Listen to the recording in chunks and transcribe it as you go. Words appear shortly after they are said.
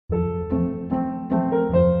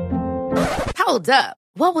Hold up.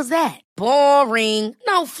 What was that? Boring.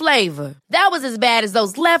 No flavor. That was as bad as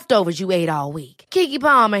those leftovers you ate all week. Keke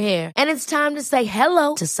Palmer here. And it's time to say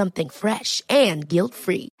hello to something fresh and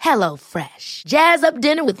guilt-free. Hello Fresh. Jazz up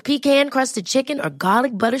dinner with pecan-crusted chicken or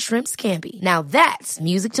garlic butter shrimp scampi. Now that's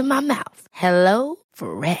music to my mouth. Hello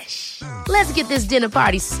Fresh. Let's get this dinner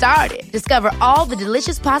party started. Discover all the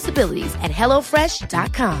delicious possibilities at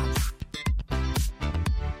hellofresh.com.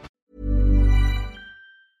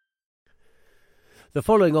 The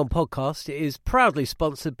following on podcast is proudly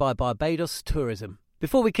sponsored by Barbados Tourism.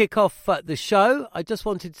 Before we kick off the show, I just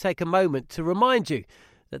wanted to take a moment to remind you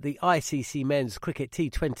that the ICC Men's Cricket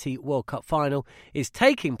T20 World Cup Final is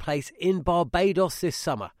taking place in Barbados this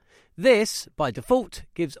summer. This, by default,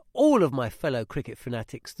 gives all of my fellow cricket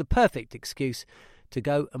fanatics the perfect excuse to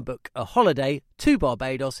go and book a holiday to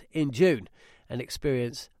Barbados in June and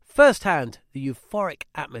experience firsthand the euphoric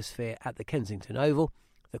atmosphere at the Kensington Oval,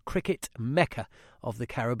 the cricket mecca of the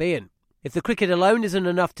Caribbean. If the cricket alone isn't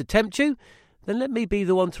enough to tempt you, then let me be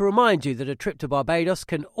the one to remind you that a trip to Barbados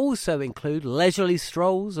can also include leisurely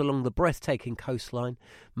strolls along the breathtaking coastline,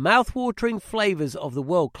 mouth-watering flavours of the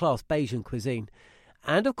world-class Bajan cuisine,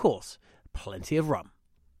 and, of course, plenty of rum.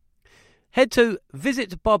 Head to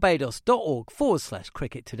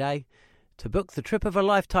visitbarbados.org/cricket today to book the trip of a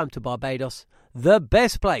lifetime to Barbados, the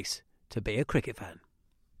best place to be a cricket fan.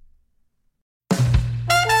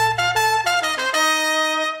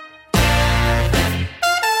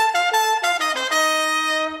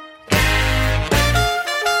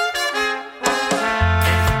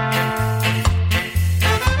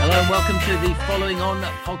 Welcome to the Following On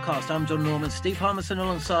podcast. I'm John Norman. Steve Harmison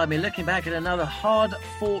alongside me, looking back at another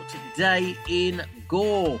hard-fought day in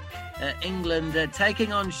Gore. England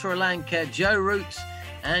taking on Sri Lanka. Joe Root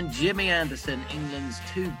and Jimmy Anderson, England's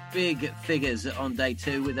two big figures on day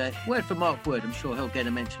two, with a word for Mark Wood. I'm sure he'll get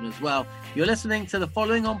a mention as well. You're listening to the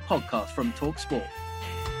Following On podcast from TalkSport.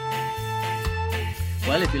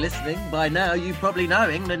 Well, if you're listening by now, you probably know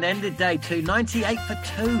England ended day two 98 for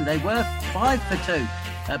 2. They were 5 for 2.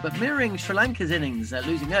 But mirroring Sri Lanka's innings,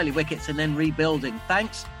 losing early wickets and then rebuilding,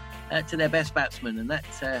 thanks to their best batsman. And that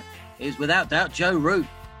is without doubt Joe Root.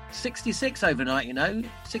 66 overnight,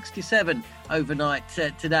 67 overnight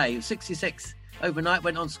today. 66 overnight,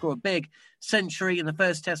 went on to score a big century in the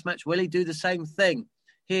first test match. Will he do the same thing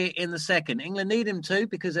here in the second? England need him to,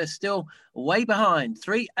 because they're still way behind.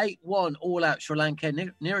 3-8-1 all out Sri Lanka.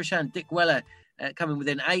 Niroshan Dickwella coming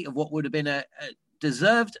within 8 of what would have been a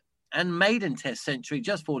deserved and maiden test century,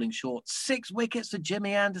 just falling short. 6 wickets to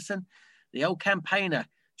Jimmy Anderson, the old campaigner.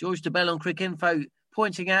 George DeBell on Cricinfo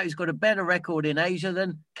pointing out he's got a better record in Asia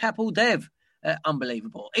than Kapil Dev.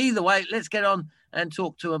 Unbelievable. Either way, let's get on and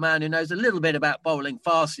talk to a man who knows a little bit about bowling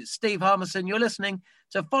fast. It's Steve Harmison. You're listening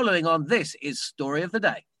to Following On. This is Story of the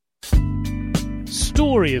Day.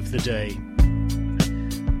 Story of the Day.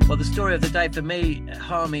 Well, the story of the day for me,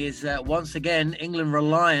 Harmy, is once again England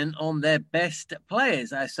reliant on their best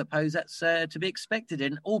players. I suppose that's to be expected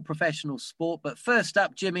in all professional sport. But first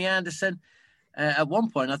up, Jimmy Anderson. At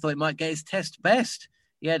one point, I thought he might get his test best.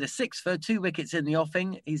 He had a 6 for 2 wickets in the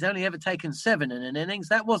offing. He's only ever taken 7 in an innings.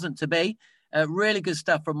 That wasn't to be. Really good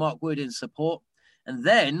stuff from Mark Wood in support. And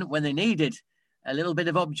then, when they needed a little bit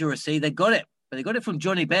of obduracy, they got it. But they got it from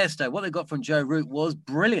Johnny Bairstow. What they got from Joe Root was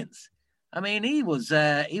brilliance. I mean, he was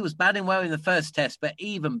batting well in the first test, but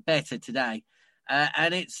even better today.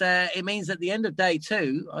 And it means at the end of day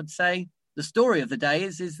two, I'd say the story of the day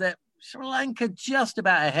is that Sri Lanka just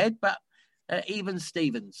about ahead, but even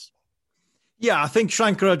Stevens. Yeah, I think Sri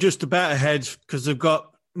Lanka are just about ahead because they've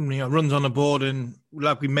got runs on the board, and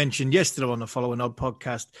like we mentioned yesterday on the Following On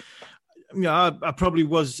podcast, I probably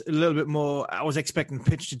was a little bit more. I was expecting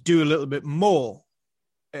pitch to do a little bit more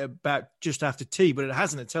about just after tea, but it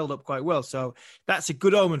hasn't. It's held up quite well. So that's a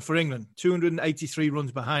good omen for England. 283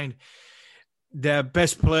 runs behind. Their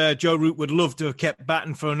best player, Joe Root, would love to have kept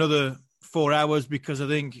batting for another 4 hours, because I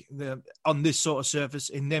think on this sort of surface,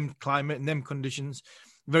 in them climate, in them conditions,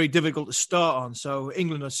 very difficult to start on. So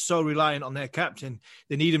England are so reliant on their captain.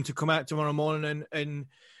 They need him to come out tomorrow morning and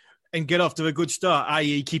get off to a good start,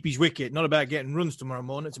 i.e. keep his wicket. Not about getting runs tomorrow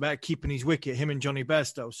morning. It's about keeping his wicket, him and Johnny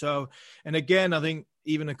Bairstow. So, and again, I think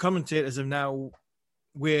even the commentators have now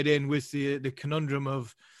weighed in with the conundrum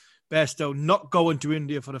of Bairstow not going to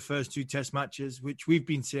India for the first 2 test matches, which we've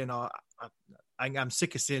been saying, I'm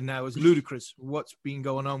sick of saying now, is ludicrous what's been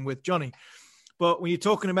going on with Johnny. But when you're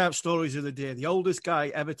talking about stories of the day, the oldest guy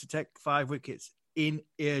ever to take 5 wickets in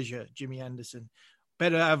Asia, Jimmy Anderson,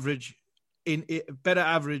 better average in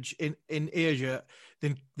Asia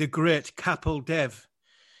than the great Kapil Dev.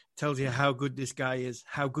 tells you how good this guy is,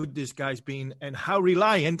 how good this guy's been, and how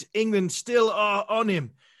reliant England still are on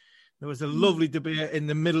him. There was a lovely debate in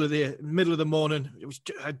the middle of the morning. It was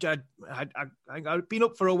I'd been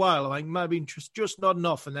up for a while. I might have been just nodding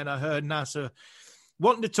off, and then I heard Nasser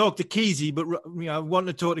wanting to talk to Kesey, but wanting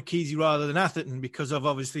to talk to Kesey rather than Atherton because of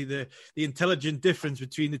obviously the intelligent difference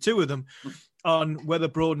between the two of them on whether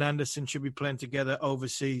Broad and Anderson should be playing together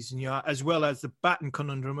overseas, and as well as the batting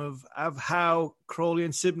conundrum of how Crawley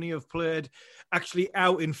and Sibney have played actually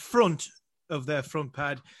out in front of their front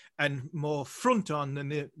pad and more front on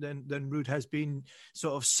than Root has been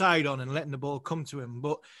sort of side on and letting the ball come to him.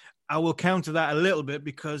 But I will counter that a little bit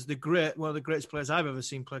because one of the greatest players I've ever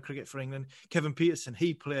seen play cricket for England, Kevin Peterson,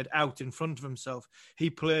 he played out in front of himself. He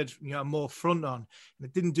played more front on, and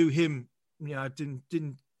it didn't do him.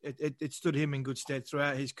 It stood him in good stead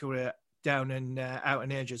throughout his career down and out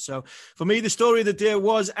in Asia. So for me, the story of the day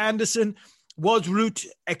was Anderson. Was Root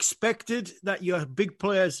expected that your big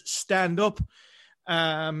players stand up?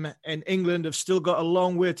 And England have still got a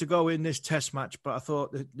long way to go in this test match, but I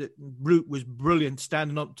thought that Root was brilliant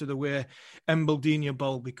standing up to the way Mbuldina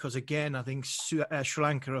bowled, because again, I think Sri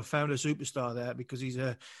Lanka have found a superstar there because he's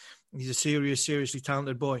a seriously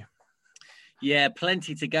talented boy. Yeah,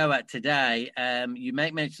 plenty to go at today. You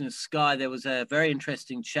make mention of Sky. There was a very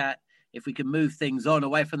interesting chat. If we can move things on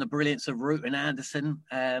away from the brilliance of Root and Anderson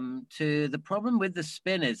to the problem with the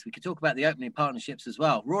spinners. We could talk about the opening partnerships as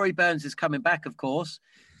well. Rory Burns is coming back, of course.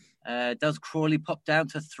 Does Crawley pop down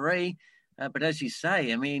to 3? But as you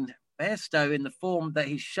say, I mean, Bairstow in the form that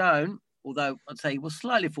he's shown, although I'd say he was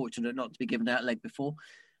slightly fortunate not to be given that leg before,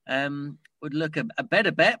 would look a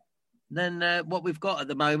better bet than what we've got at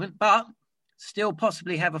the moment. But still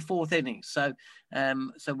possibly have a 4th innings. So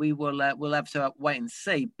we'll have to wait and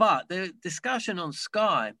see. But the discussion on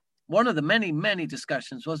Sky, one of the many, many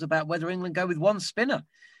discussions was about whether England go with one spinner,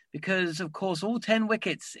 because, of course, all 10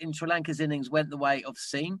 wickets in Sri Lanka's innings went the way of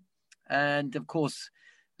seam. And, of course,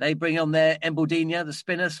 they bring on their Mbuldina, the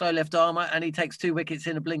spinner, slow left armer, and he takes 2 wickets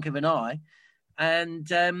in a blink of an eye.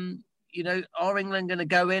 And, are England going to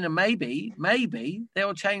go in and maybe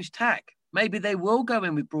they'll change tack? Maybe they will go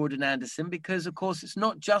in with Broad and Anderson because, of course, it's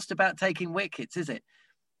not just about taking wickets, is it?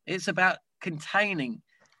 It's about containing.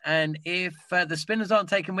 And if the spinners aren't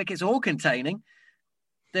taking wickets or containing,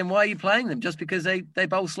 then why are you playing them? Just because they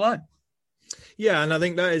bowl slow? Yeah, and I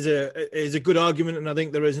think that is a good argument, and I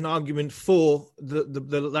think there is an argument for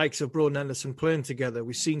the likes of Broad and Anderson playing together.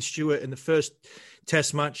 We've seen Stewart in the first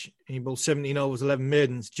Test match, he bowled 17 overs, 11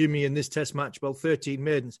 maidens. Jimmy in this Test match bowled 13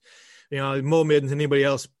 maidens. More maidens than anybody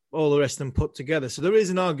else, all the rest of them put together. So there is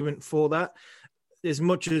an argument for that. As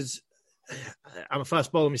much as I'm a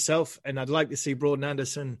fast bowler myself, and I'd like to see Broad and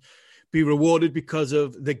Anderson be rewarded because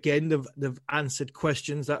of, again, they've answered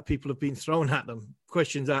questions that people have been thrown at them.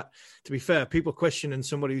 Questions that, to be fair, people questioning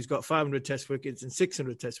somebody who's got 500 Test wickets and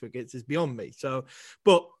 600 Test wickets is beyond me. So,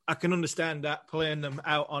 but I can understand that playing them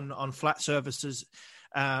out on flat surfaces,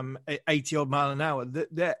 80 odd mile an hour,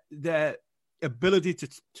 their ability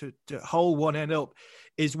to hold one end up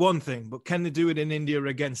is one thing, but can they do it in India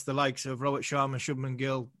against the likes of Rohit Sharma, Shubman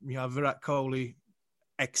Gill, Virat Kohli,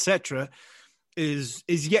 etc., is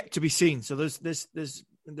yet to be seen. So there's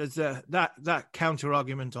that counter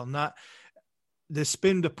argument on that. The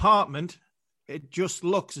spin department, it just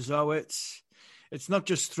looks as though it's not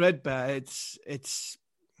just threadbare. It's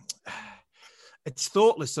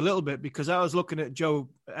thoughtless a little bit, because I was looking at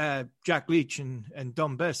Jack Leach and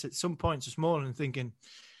Dom Bess at some points this morning thinking,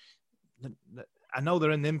 I know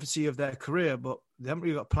they're in the infancy of their career, but they haven't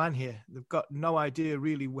really got a plan here. They've got no idea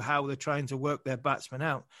really how they're trying to work their batsmen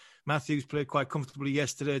out. Matthews played quite comfortably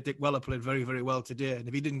yesterday. Dick Weller played very, very well today. And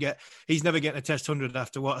if he's never getting a Test 100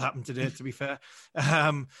 after what happened today, to be fair.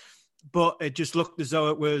 But it just looked as though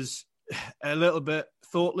it was a little bit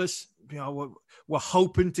thoughtless. We're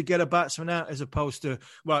hoping to get a batsman out, as opposed to,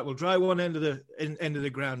 right, we'll dry one end of the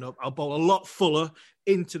ground up. I'll bowl a lot fuller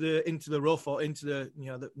into the rough or into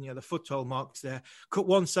the foothold marks there. Cut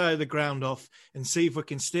one side of the ground off and see if we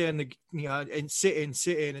can stay in and sit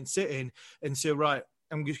in and say, right,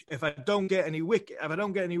 if I don't get any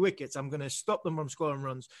wickets, I'm going to stop them from scoring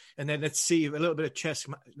runs. And then let's see a little bit of chess,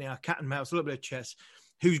 cat and mouse, a little bit of chess.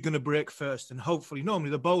 Who's going to break first? And hopefully, normally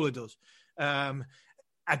the bowler does.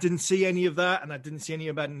 I didn't see any of that, and I didn't see any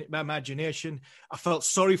of my imagination. I felt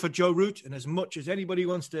sorry for Joe Root, and as much as anybody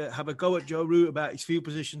wants to have a go at Joe Root about his field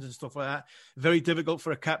positions and stuff like that, very difficult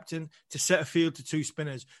for a captain to set a field to 2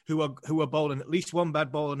 spinners who are bowling at least one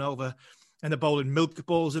bad ball and over, and they're bowling milk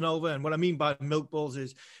balls and over. And what I mean by milk balls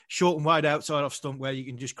is short and wide outside off stump, where you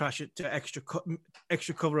can just crash it to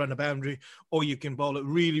extra cover on the boundary, or you can bowl it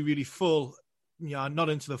really, really full not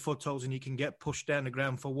into the footholds and you can get pushed down the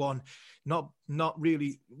ground for one. Not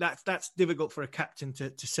really. That's difficult for a captain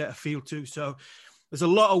to set a field to. So there's a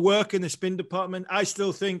lot of work in the spin department. I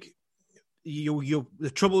still think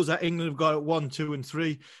the troubles that England have got at 1, 2, and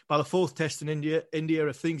 3 by the fourth test in India,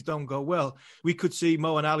 if things don't go well, we could see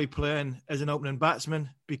Moeen Ali playing as an opening batsman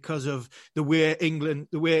because of the way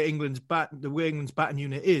England's batting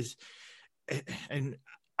unit is. And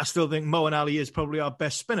I still think Moeen Ali is probably our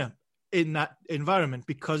best spinner in that environment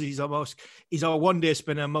because he's our one-day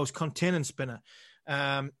spinner, most containing spinner.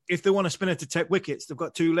 If they want a spinner to take wickets, they've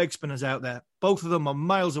got 2 leg spinners out there. Both of them are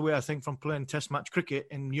miles away, I think, from playing Test match cricket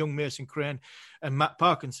in young Mason Crane and Matt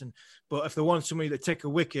Parkinson. But if they want somebody to take a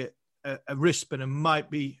wicket, a wrist spinner might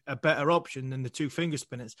be a better option than the 2 finger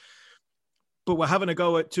spinners. But we're having a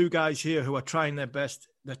go at 2 guys here who are trying their best.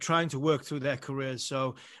 They're trying to work through their careers.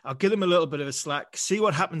 So I'll give them a little bit of a slack, see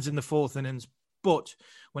what happens in the 4th innings. But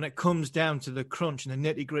when it comes down to the crunch and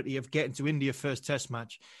the nitty-gritty of getting to India first Test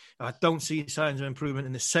match, I don't see signs of improvement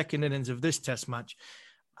in the 2nd innings of this Test match.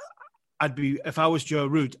 If I was Joe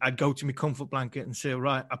Root, I'd go to my comfort blanket and say,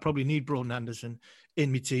 right, I probably need Broden Anderson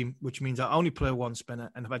in my team, which means I only play 1 spinner.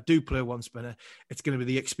 And if I do play 1 spinner, it's going to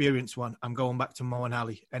be the experienced one. I'm going back to Moeen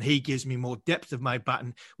Ali. And he gives me more depth of my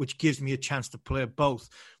batting, which gives me a chance to play both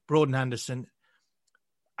Broden Anderson,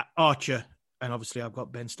 Archer, and obviously I've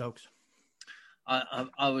got Ben Stokes.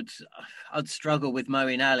 I'd struggle with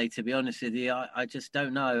Moeen Ali, to be honest with you. I just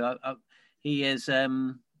don't know. He is at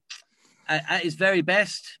his very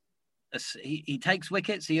best. He takes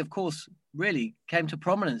wickets. He, of course, really came to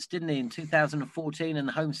prominence, didn't he, in 2014 in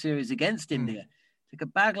the home series against India. Took a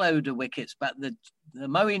bagload of wickets, but the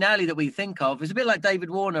Moeen Ali that we think of is a bit like David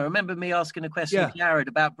Warner. I remember me asking a question of Jared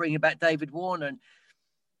about bringing back David Warner,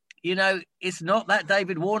 and it's not that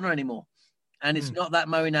David Warner anymore, and it's not that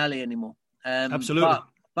Moeen Ali anymore. Absolutely.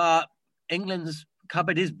 But England's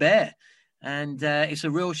cupboard is bare. And it's a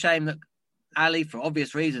real shame that Ali, for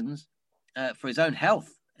obvious reasons, for his own health,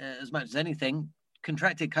 as much as anything,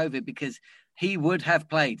 contracted COVID because he would have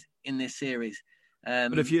played in this series.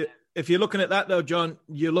 But if you're looking at that, though, John,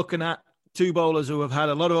 you're looking at 2 bowlers who have had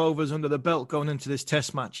a lot of overs under the belt going into this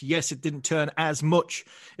Test match. Yes, it didn't turn as much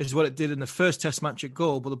as what it did in the first Test match at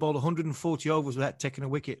Galle, but they bowled 140 overs without taking a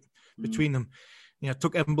wicket between them.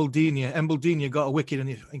 Took Embledenia. Embledenia got a wicket in,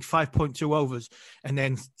 I think, 5.2 overs, and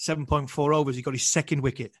then 7.4 overs, he got his 2nd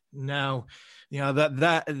wicket. Now,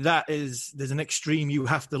 that is, there's an extreme you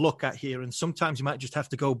have to look at here, and sometimes you might just have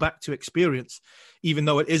to go back to experience, even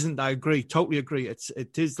though it isn't. I agree, totally agree.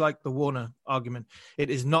 It is like the Warner argument.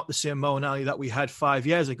 It is not the same Moeen Ali that we had 5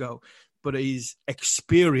 years ago, but his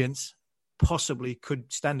experience possibly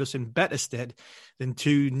could stand us in better stead than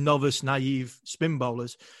 2 novice, naive spin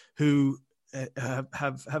bowlers who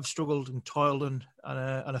have struggled and toiled on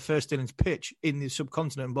a first innings pitch in the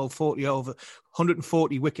subcontinent and bowled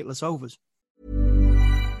 140 wicketless overs.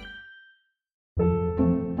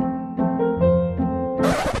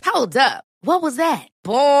 Hold up. What was that?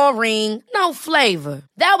 Boring. No flavor.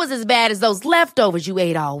 That was as bad as those leftovers you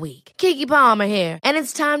ate all week. Keke Palmer here, and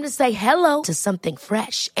it's time to say hello to something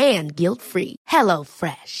fresh and guilt-free. Hello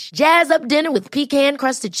Fresh. Jazz up dinner with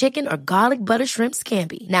pecan-crusted chicken or garlic butter shrimp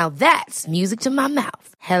scampi. Now that's music to my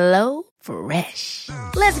mouth. Hello Fresh.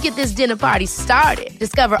 Let's get this dinner party started.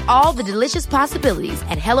 Discover all the delicious possibilities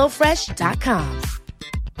at HelloFresh.com.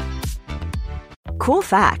 Cool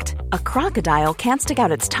fact, a crocodile can't stick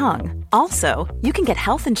out its tongue. Also, you can get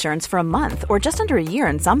health insurance for a month or just under a year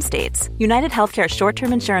in some states. United Healthcare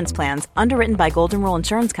short-term insurance plans, underwritten by Golden Rule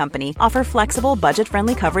Insurance Company, offer flexible,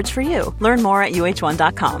 budget-friendly coverage for you. Learn more at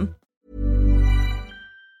UH1.com.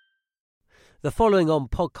 The following on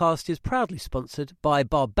podcast is proudly sponsored by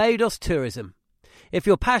Barbados Tourism. If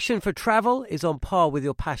your passion for travel is on par with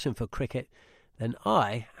your passion for cricket, then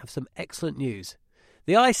I have some excellent news.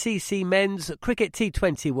 The ICC Men's Cricket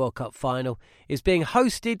T20 World Cup Final is being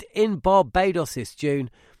hosted in Barbados this June,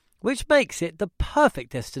 which makes it the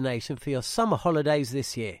perfect destination for your summer holidays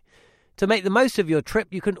this year. To make the most of your trip,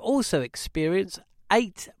 you can also experience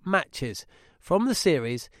 8 matches from the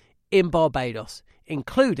series in Barbados,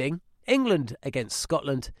 including England against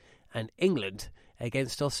Scotland and England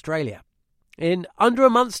against Australia. In under a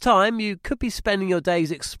month's time, you could be spending your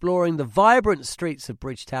days exploring the vibrant streets of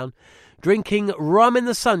Bridgetown, drinking rum in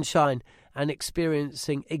the sunshine and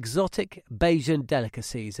experiencing exotic Bajan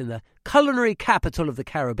delicacies in the culinary capital of the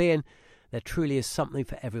Caribbean. There truly is something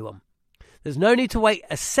for everyone. There's no need to wait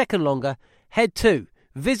a second longer. Head to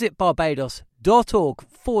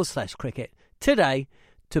visitbarbados.org/cricket today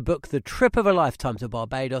to book the trip of a lifetime to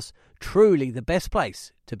Barbados. Truly the best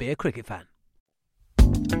place to be a cricket fan.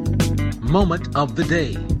 Moment of the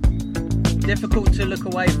day. Difficult to look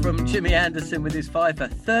away from Jimmy Anderson with his fifer,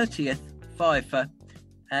 30th fifer.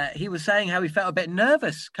 He was saying how he felt a bit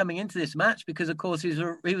nervous coming into this match because, of course, he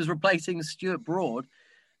was replacing Stuart Broad.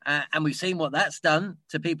 And we've seen what that's done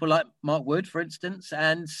to people like Mark Wood, for instance,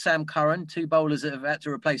 and Sam Curran, two bowlers that have had to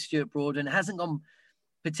replace Stuart Broad, and it hasn't gone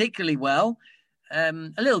particularly well. A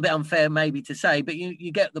little bit unfair maybe to say, but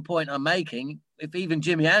you get the point I'm making. If even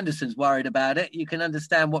Jimmy Anderson's worried about it, you can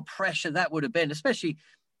understand what pressure that would have been, especially,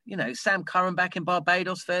 Sam Curran back in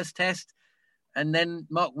Barbados, first test, and then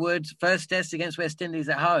Mark Wood, first test against West Indies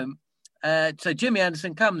at home. So Jimmy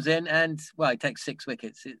Anderson comes in and, he takes 6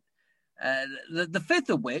 wickets. The fifth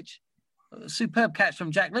of which, a superb catch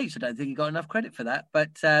from Jack Leach. I don't think he got enough credit for that.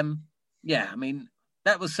 But,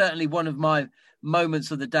 that was certainly one of my moments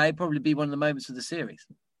of the day, probably be one of the moments of the series.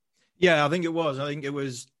 Yeah, I think it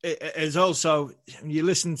was. It's also, you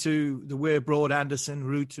listen to the way Broad, Anderson,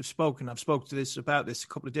 Root have spoken. I've spoken about this a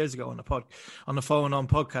couple of days ago on the Phone On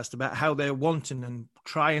podcast about how they're wanting and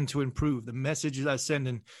trying to improve. The message they're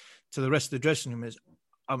sending to the rest of the dressing room is,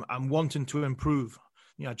 I'm wanting to improve.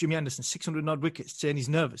 Jimmy Anderson, 600 odd wickets, saying he's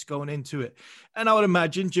nervous going into it. And I would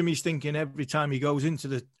imagine Jimmy's thinking every time he goes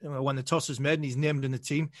into when the toss is made and he's named in the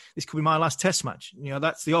team, this could be my last test match.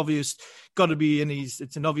 That's the obvious, got to be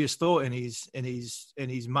it's an obvious thought in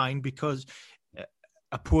his mind, because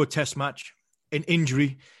a poor test match, an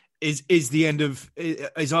injury is the end of,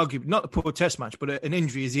 is arguably not a poor test match, but an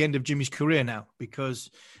injury is the end of Jimmy's career now,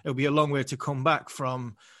 because it'll be a long way to come back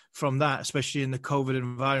from that, especially in the COVID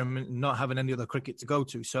environment and not having any other cricket to go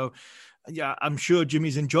to. So, yeah, I'm sure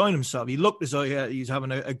Jimmy's enjoying himself. He looked as though he's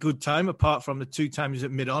having a good time, apart from the 2 times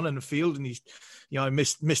at mid-on in the field, and he's,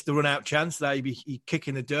 missed the run-out chance that he'd be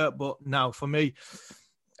kicking the dirt. But now, for me,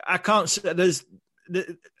 I can't say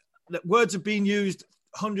the words have been used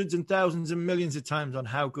hundreds and thousands and millions of times on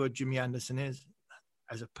how good Jimmy Anderson is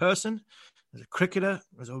as a person, as a cricketer,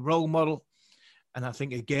 as a role model. And I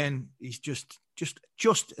think, again, he's just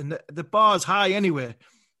and the bar's high anyway,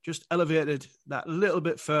 just elevated that little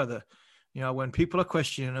bit further. When people are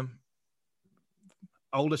questioning him,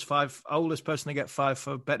 oldest person to get 5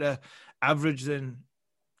 for better average than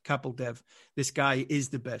Kapil Dev. This guy is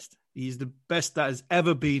the best. He's the best that has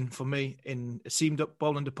ever been for me in a seamed up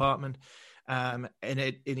bowling department. And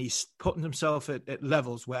he's putting himself at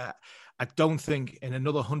levels where I don't think in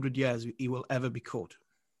another 100 years he will ever be caught.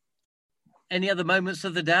 Any other moments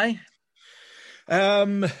of the day? I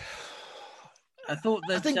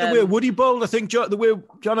think the way Woody bowled, I think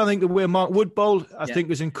the way Mark Wood bowled, I think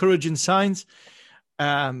was encouraging signs.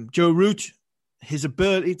 Joe Root, his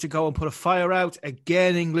ability to go and put a fire out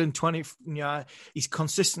again. England 20. He's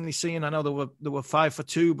consistently seeing. I know there were 5 for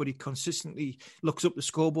 2, but he consistently looks up the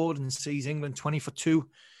scoreboard and sees England 20 for 2,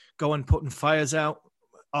 going putting fires out.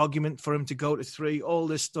 Argument for him to go to 3, all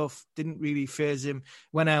this stuff didn't really faze him.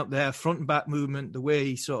 Went out there, front and back movement, the way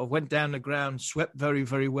he sort of went down the ground, swept very,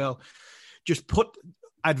 very well. Just put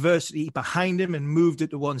adversity behind him and moved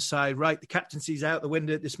it to one side. Right, the captaincy's out the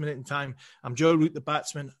window at this minute in time. I'm Joe Root, the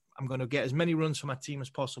batsman. I'm going to get as many runs for my team as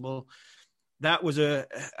possible. That was a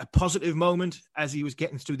positive moment as he was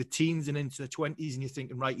getting through the teens and into the 20s, and you're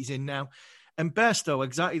thinking, right, he's in now. And Bairstow,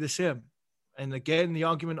 exactly the same. And again, the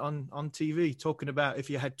argument on TV, talking about if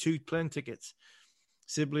you had 2 plane tickets,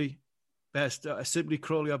 Sibley,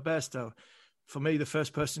 Crawley or Bairstow. For me, the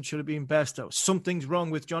first person should have been Bairstow. Something's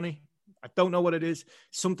wrong with Johnny. I don't know what it is.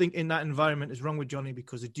 Something in that environment is wrong with Johnny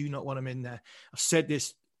because they do not want him in there. I've said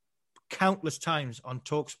this countless times on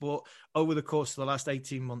TalkSport over the course of the last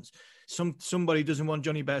 18 months. Somebody doesn't want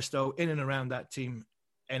Johnny Bairstow in and around that team.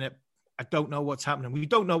 And I don't know what's happening. We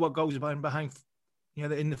don't know what goes behind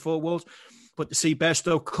in the 4 walls. But to see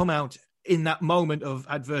Bairstow come out in that moment of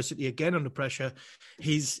adversity, again under pressure,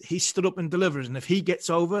 he's stood up and delivered. And if he gets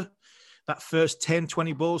over that first 10,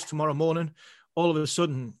 20 balls tomorrow morning, all of a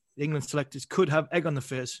sudden, the England selectors could have egg on the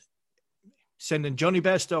face, sending Johnny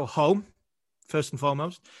Bairstow home, first and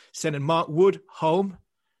foremost, sending Mark Wood home,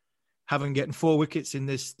 having getting 4 wickets in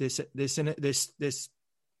this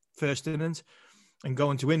first innings, and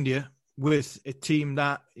going to India with a team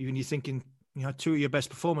that even you're thinking, 2 of your best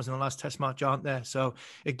performers in the last test match aren't there. So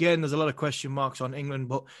again, there's a lot of question marks on England,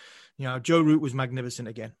 but Joe Root was magnificent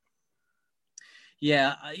again.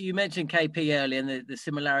 Yeah, you mentioned KP earlier and the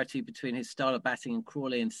similarity between his style of batting and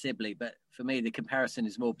Crawley and Sibley, but for me, the comparison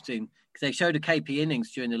is more between, because they showed a KP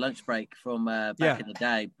innings during the lunch break from back in the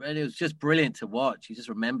day, and it was just brilliant to watch. You just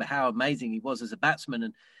remember how amazing he was as a batsman,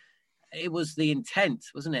 and it was the intent,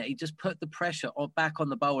 wasn't it? He just put the pressure back on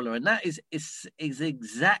the bowler, and that is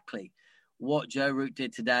exactly what Joe Root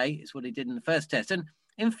did today. It's what he did in the first test. And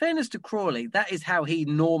in fairness to Crawley, that is how he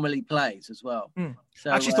normally plays as well.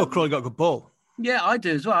 So, I actually thought Crawley got a good ball. Yeah, I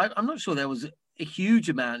do as well. I'm not sure there was a huge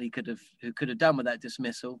amount he could have done with that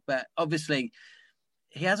dismissal, but obviously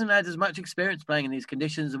he hasn't had as much experience playing in these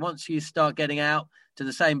conditions. And once you start getting out to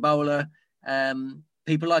the same bowler,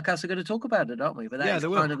 people like us are going to talk about it, aren't we? But that's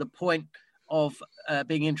kind of the point of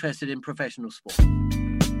being interested in professional sport.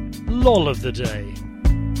 Lol of the day.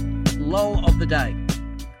 Lol of the day.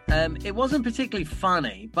 It wasn't particularly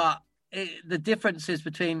funny, but the differences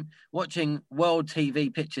between watching world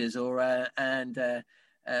TV pitches and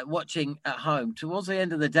watching at home. Towards the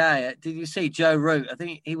end of the day, did you see Joe Root? I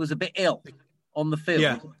think he was a bit ill on the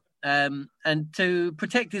field. Yeah. And to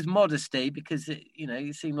protect his modesty, because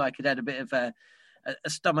he seemed like he'd had a bit of a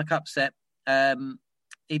stomach upset,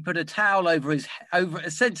 he put a towel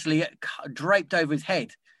essentially draped over his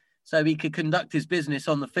head so he could conduct his business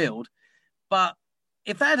on the field. But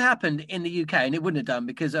if that happened in the UK, and it wouldn't have done,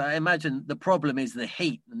 because I imagine the problem is the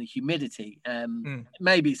heat and the humidity.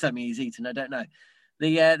 Maybe something he's eaten, I don't know.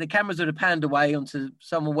 The cameras would have panned away onto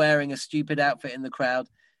someone wearing a stupid outfit in the crowd,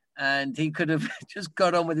 and he could have just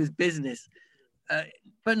got on with his business.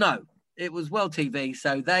 But no, it was World TV,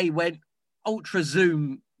 so they went ultra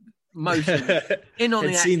zoom motion in on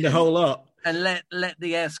the action. Seen the whole lot. And let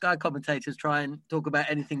the Sky commentators try and talk about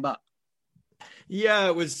anything but. Yeah,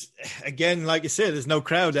 it was, again, like you said, there's no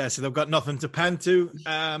crowd there, so they've got nothing to pan to.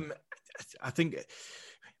 I think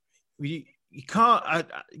you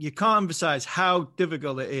can't emphasize how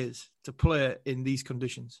difficult it is to play in these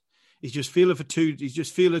conditions. He's just fielded for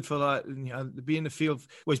be in the field.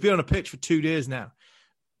 Well, he's been on a pitch for 2 days now.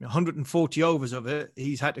 140 overs of it,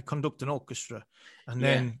 he's had to conduct an orchestra and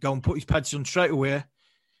then go and put his pads on straight away.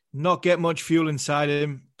 Not get much fuel inside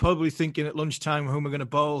him, probably thinking at lunchtime, who am I going to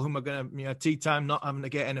bowl, who am I going to, tea time, not having to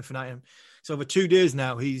get anything at him. So for 2 days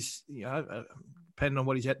now, he's, depending on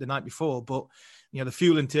what he's had the night before, but, the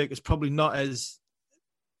fuel intake is probably not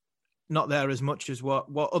there as much as what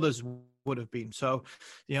others would have been. So,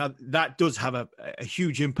 that does have a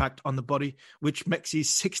huge impact on the body, which makes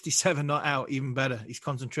his 67 not out even better. His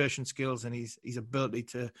concentration skills and his ability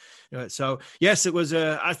to, so yes, it was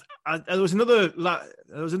there was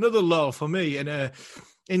another lull for me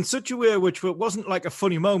in such a way which wasn't like a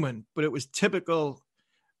funny moment, but it was typical.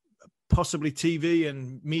 Possibly TV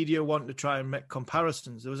and media wanting to try and make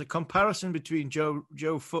comparisons. There was a comparison between Joe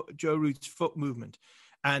Root's foot movement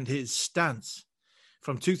and his stance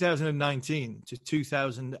from 2019 to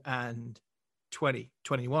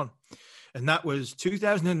 2021. And that was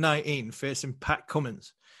 2019 facing Pat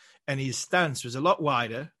Cummins. And his stance was a lot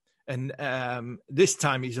wider. And this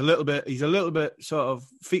time he's a little bit sort of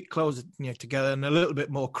feet closer together and a little bit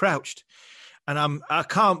more crouched. And I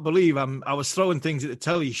can't believe I was throwing things at the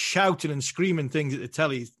telly, shouting and screaming things at the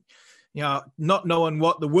telly, not knowing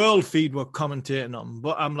what the world feed were commentating on.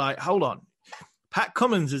 But I'm like, hold on. Pat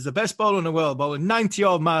Cummins is the best bowler in the world, bowling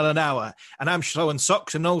 90-odd mile an hour, and I'm throwing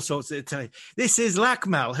socks and all sorts at the telly. This is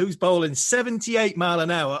Lakmal, who's bowling 78 mile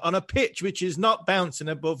an hour on a pitch which is not bouncing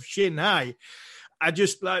above shin high. I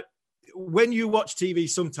just, when you watch TV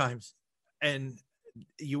sometimes, and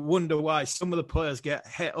you wonder why some of the players get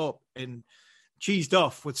hit up and cheesed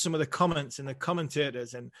off with some of the comments and the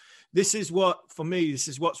commentators. And this is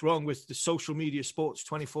what's wrong with the social media sports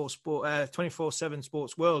 24/7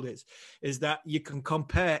 sports world is that you can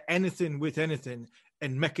compare anything with anything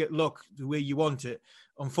and make it look the way you want it.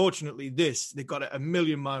 Unfortunately, they got it a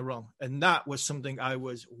million miles wrong. And that was something I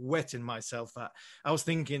was wetting myself at. I was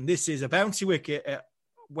thinking, this is a bouncy wicket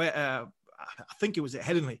where I think it was at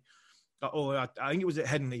Headingley. I think it was at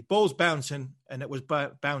Headingley. Ball's bouncing, and it was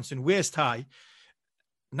bouncing waist high,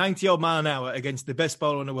 90-odd mile an hour against the best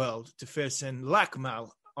bowler in the world to face in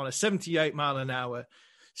Lakmal on a 78 mile an hour,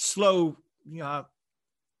 slow,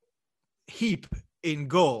 heap in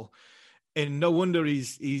goal. And no wonder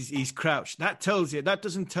he's crouched. That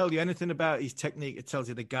doesn't tell you anything about his technique. It tells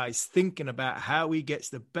you the guy's thinking about how he gets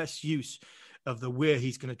the best use of the way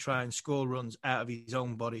he's going to try and score runs out of his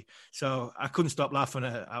own body. So I couldn't stop laughing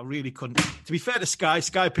at it. I really couldn't. To be fair to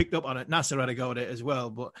Sky picked up on it. Nasser had a go at it as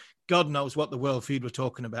well, but God knows what the world feed were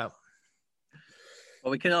talking about.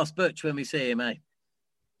 Well, we can ask Butch when we see him, eh?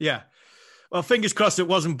 Yeah. Well, fingers crossed it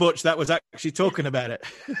wasn't Butch that was actually talking about it.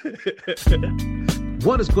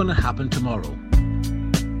 What is going to happen tomorrow?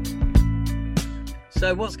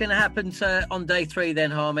 So what's going to happen on day 3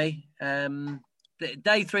 then, Harmy?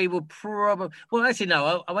 Day 3 will probably... Well, actually,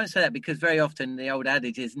 no, I won't say that, because very often the old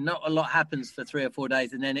adage is not a lot happens for 3 or 4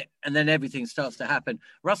 days and then everything starts to happen.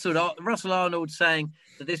 Russell Arnold saying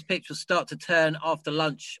that this pitch will start to turn after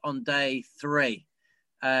lunch on day 3.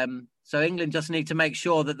 So England just need to make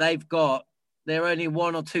sure that they've got they're only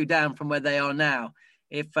 1 or 2 down from where they are now.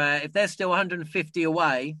 If they're still 150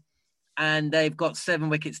 away and they've got 7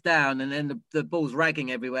 wickets down and then the ball's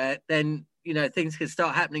ragging everywhere, then, things can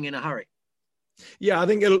start happening in a hurry. Yeah, I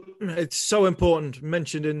think it's so important,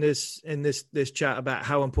 mentioned in this chat, about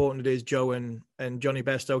how important it is Joe and Johnny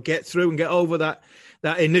Bairstow get through and get over that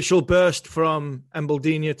initial burst from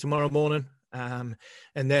Embaldini tomorrow morning. And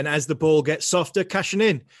then as the ball gets softer, cashing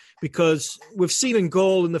in, because we've seen in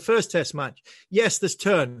goal in the first Test match, yes, there's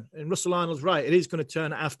turn, and Russell Arnold's right. It is going to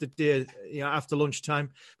turn after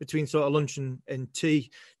lunchtime, between sort of lunch and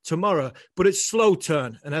tea tomorrow, but it's slow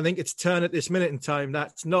turn. And I think it's turn at this minute in time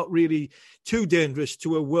that's not really too dangerous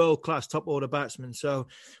to a world-class top-order batsman. So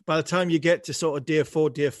by the time you get to sort of day 4,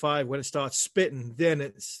 day 5, when it starts spitting, then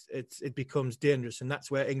it becomes dangerous. And that's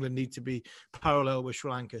where England need to be parallel with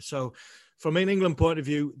Sri Lanka. So from an England point of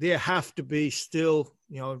view, they have to be still,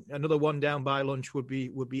 another 1 down by lunch would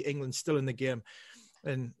be England still in the game.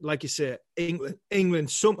 And like you say, England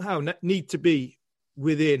somehow need to be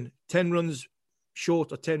within 10 runs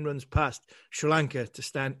short or 10 runs past Sri Lanka to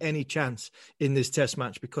stand any chance in this Test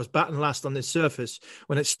match, because batting last on this surface,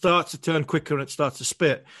 when it starts to turn quicker and it starts to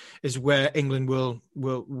spit, is where England will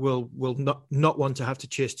not want to have to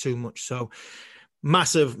chase too much. So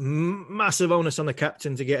massive onus on the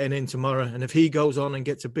captain to get in tomorrow. And if he goes on and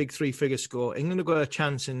gets a big 3-figure score, England have got a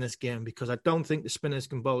chance in this game, because I don't think the spinners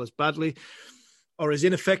can bowl as badly or as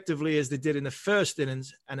ineffectively as they did in the first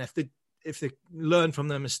innings. And if they learn from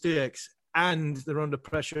their mistakes and they're under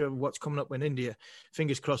pressure of what's coming up in India,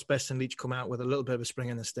 fingers crossed Best and Leach come out with a little bit of a spring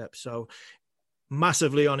in the step. So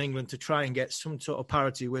massively on England to try and get some sort of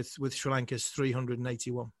parity with Sri Lanka's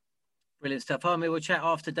 381. Brilliant stuff. Harmy, we'll chat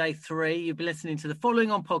after day 3. You'll be listening to the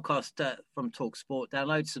Following On podcast from TalkSport.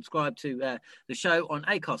 Download, subscribe to the show on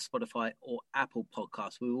Acast, Spotify or Apple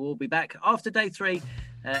Podcasts. We will be back after day 3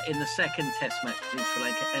 in the second Test match between Sri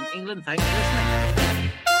Lanka and England. Thanks for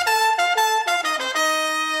listening.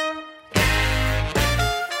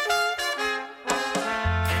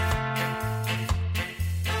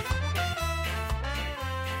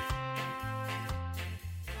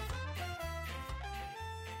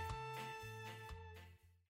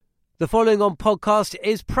 The Following On podcast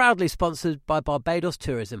is proudly sponsored by Barbados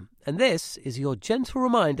Tourism, and this is your gentle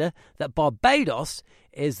reminder that Barbados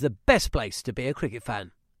is the best place to be a cricket fan.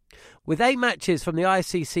 With 8 matches from the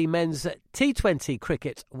ICC Men's T20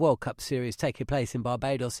 Cricket World Cup Series taking place in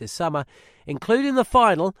Barbados this summer, including the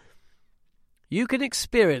final, you can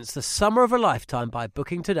experience the summer of a lifetime by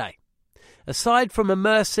booking today. Aside from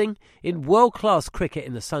immersing in world-class cricket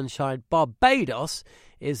in the sunshine, Barbados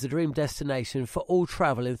is the dream destination for all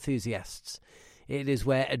travel enthusiasts. It is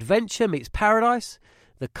where adventure meets paradise,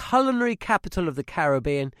 the culinary capital of the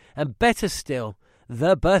Caribbean, and better still,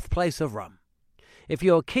 the birthplace of rum. If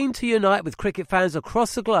you're keen to unite with cricket fans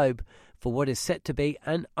across the globe for what is set to be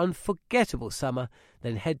an unforgettable summer,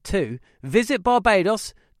 then head to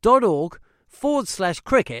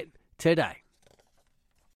visitbarbados.org/cricket today.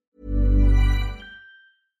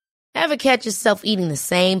 Ever catch yourself eating the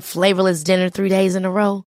same flavorless dinner 3 days in a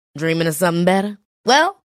row? Dreaming of something better?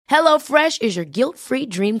 Well, HelloFresh is your guilt-free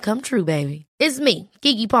dream come true, baby. It's me,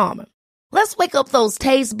 Keke Palmer. Let's wake up those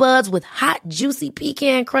taste buds with hot, juicy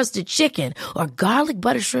pecan-crusted chicken or garlic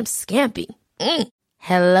butter shrimp scampi.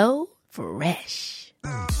 Hello Fresh.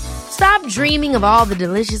 Stop dreaming of all the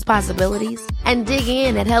delicious possibilities and dig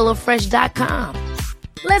in at HelloFresh.com.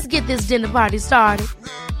 Let's get this dinner party started.